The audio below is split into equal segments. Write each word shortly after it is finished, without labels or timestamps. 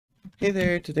Hey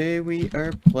there, today we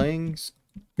are playing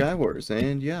Skywars,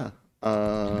 and yeah,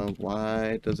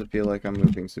 why does it feel like I'm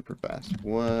moving super fast?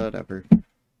 Whatever.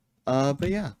 But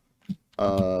yeah,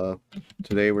 uh,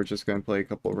 today we're just gonna play a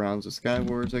couple rounds of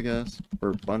Skywars, I guess, or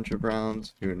a bunch of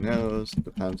rounds, who knows,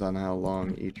 depends on how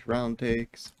long each round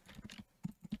takes.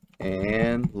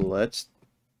 And let's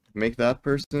make that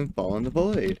person fall in the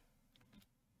void.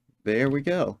 There we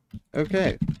go.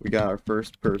 Okay, we got our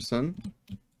first person.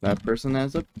 That person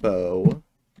has a bow.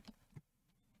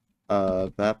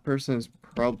 That person is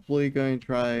probably going to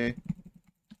try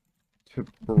to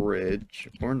bridge,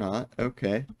 or not.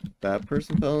 Okay, that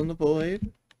person fell in the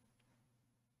void.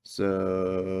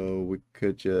 So, we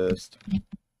could just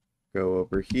go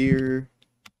over here.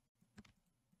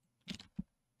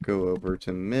 Go over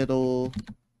to middle.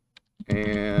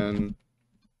 And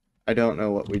I don't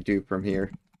know what we do from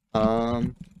here.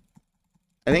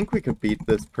 I think we could beat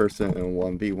this person in a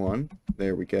 1v1.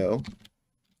 There we go.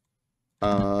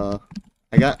 I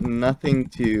got nothing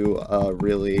to,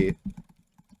 really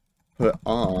put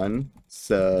on,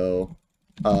 so,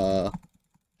 I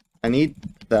need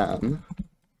them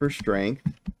for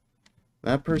strength.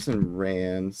 That person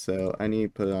ran, so I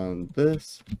need to put on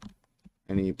this.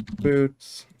 I need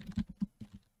boots.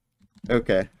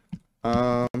 Okay.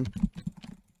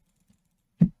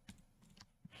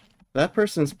 That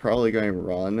person's probably going to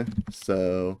run,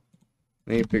 so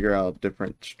I need to figure out a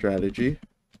different strategy.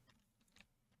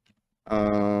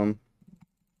 Can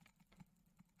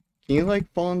you,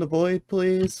 like, fall in the void,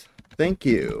 please? Thank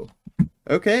you.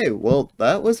 Okay, well,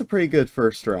 that was a pretty good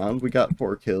first round. We got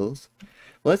 4 kills.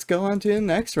 Let's go on to the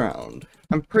next round.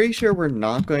 I'm pretty sure we're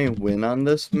not going to win on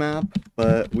this map,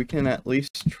 but we can at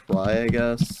least try, I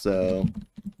guess. So,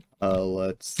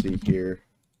 let's see here.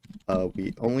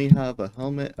 We only have a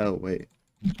helmet. Oh, wait.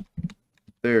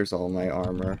 There's all my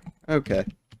armor. Okay.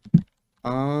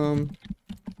 I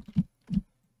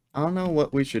don't know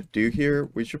what we should do here.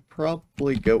 We should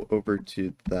probably go over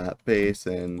to that base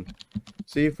and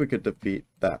see if we could defeat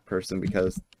that person,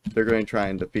 because they're going to try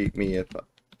and defeat me if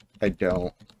I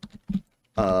don't.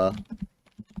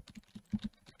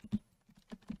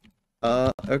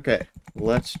 Okay.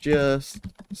 Let's just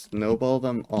snowball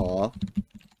them off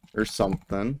or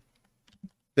something.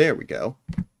 There we go.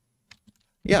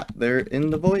 Yeah, they're in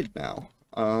the void now.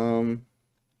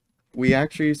 We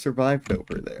actually survived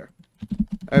over there.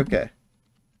 Okay.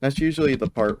 That's usually the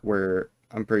part where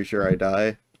I'm pretty sure I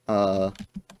die.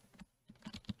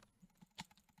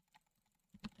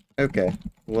 Okay.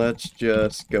 Let's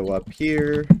just go up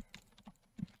here,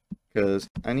 because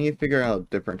I need to figure out a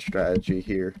different strategy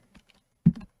here.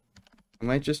 I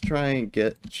might just try and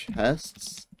get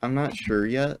chests. I'm not sure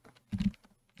yet.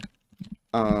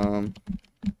 I'm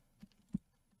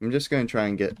just going to try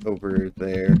and get over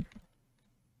there.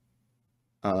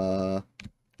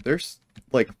 There's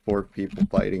like 4 people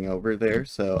fighting over there,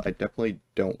 so I definitely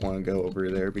don't want to go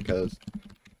over there because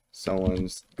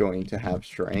someone's going to have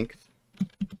strength.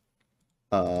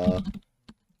 There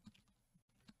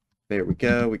we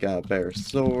go. We got a better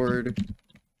sword,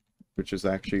 which is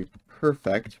actually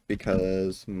perfect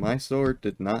because my sword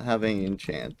did not have any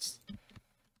enchants.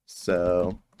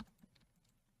 So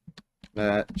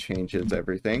that changes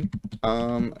everything.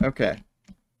 Okay.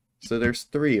 So there's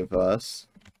 3 of us.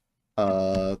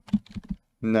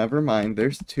 Never mind,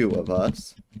 there's 2 of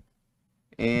us.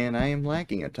 And I am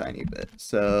lagging a tiny bit.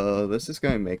 So this is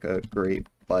going to make a great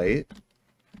fight.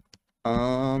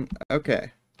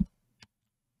 Okay.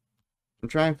 I'm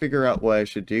trying to figure out what I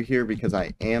should do here because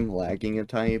I am lagging a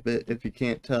tiny bit, if you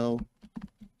can't tell.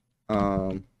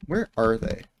 Where are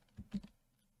they?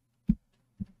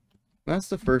 That's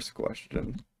the first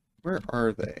question. Where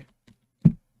are they?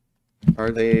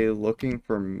 Are they looking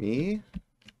for me?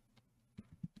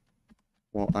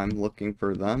 Well, I'm looking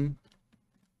for them.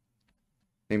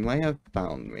 They might have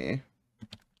found me.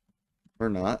 Or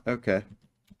not. Okay.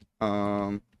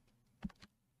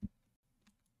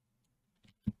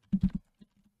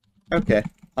 Okay.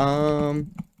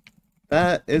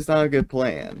 That is not a good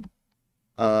plan.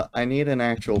 I need an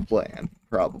actual plan,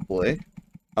 probably.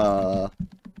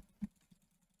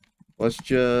 Let's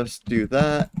just do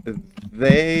that.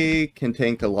 They can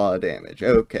take a lot of damage.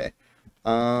 Okay.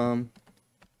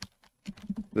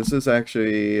 This is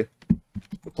actually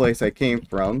the place I came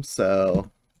from, so,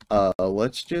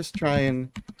 let's just try and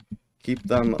keep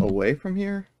them away from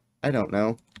here? I don't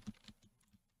know.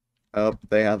 Oh,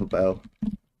 they have a bow.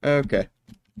 Okay.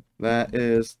 That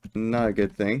is not a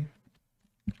good thing.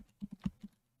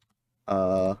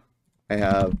 I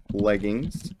have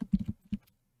leggings.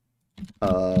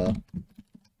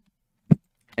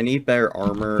 I need better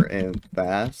armor and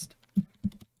fast.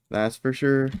 That's for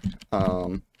sure.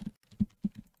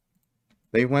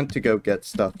 They went to go get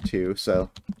stuff too, so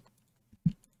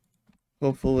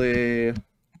hopefully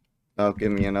that'll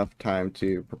give me enough time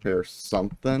to prepare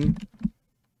something,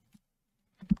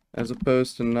 as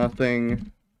opposed to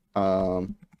nothing.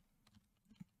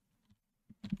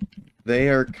 They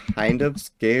are kind of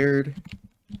scared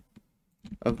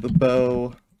of the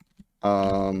bow.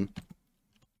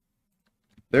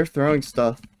 They're throwing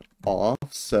stuff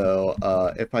off, so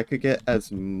if I could get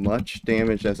as much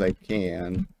damage as I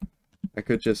can, I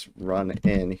could just run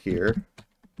in here.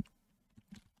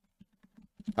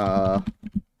 I'm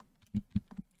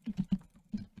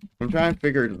trying to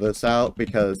figure this out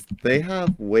because they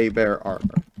have way better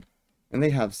armor, and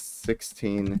they have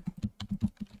 16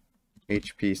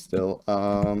 HP still.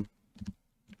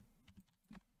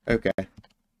 Okay. I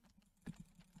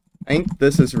think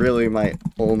this is really my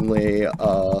only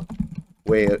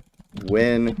way to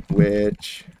win,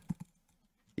 which,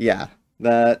 yeah,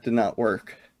 that did not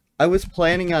work. I was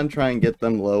planning on trying to get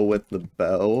them low with the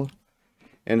bow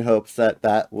in hopes that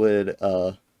that would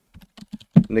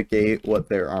negate what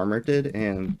their armor did,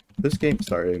 and this game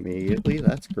started immediately.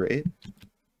 That's great.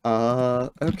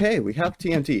 Okay, we have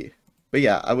TNT. But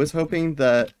yeah, I was hoping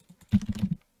that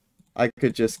I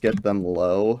could just get them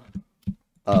low.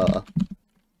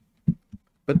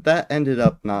 But that ended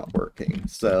up not working,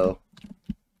 so...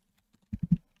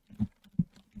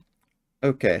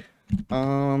 Okay.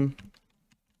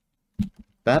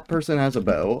 That person has a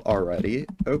bow already.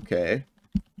 Okay.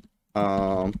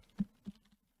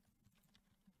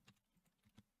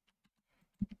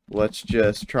 Let's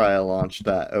just try to launch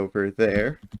that over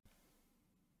there.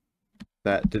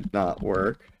 That did not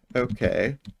work.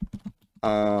 Okay.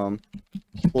 Plan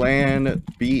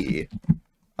B.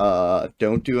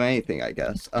 Don't do anything, I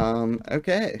guess.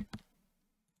 Okay.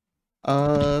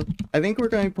 I think we're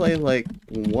going to play, like,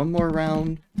 one more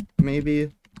round,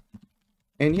 maybe.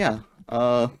 And yeah,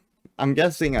 I'm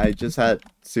guessing I just had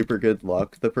super good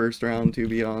luck the first round, to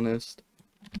be honest.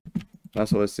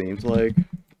 That's what it seems like.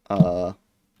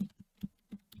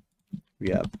 We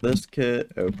have this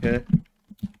kit, okay.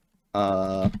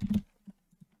 I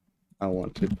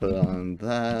want to put on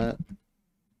that.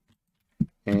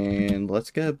 And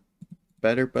let's get a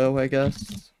better bow, I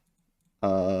guess.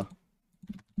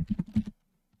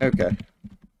 Okay.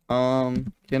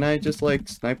 Can I just, like,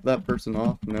 snipe that person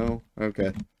off? No?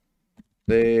 Okay.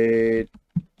 They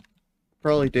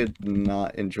probably did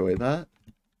not enjoy that.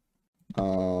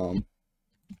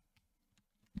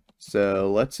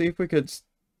 So let's see if we could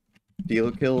steal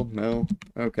a kill. No?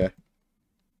 Okay.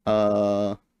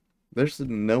 There's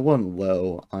no one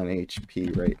low on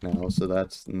HP right now, so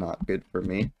that's not good for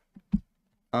me.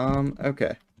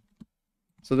 Okay.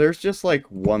 So there's just like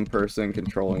one person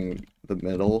controlling the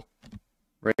middle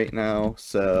right now,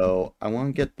 so I want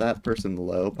to get that person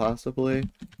low, possibly.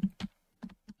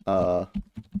 I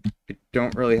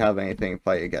don't really have anything to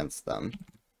fight against them.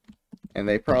 And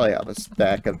they probably have a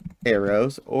stack of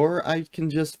arrows, or I can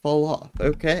just fall off.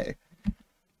 Okay.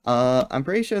 I'm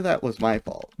pretty sure that was my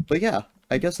fault. But yeah,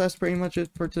 I guess that's pretty much it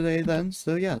for today then.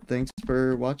 So yeah, thanks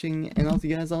for watching, and I'll see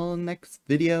you guys all in the next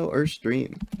video or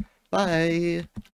stream. Bye!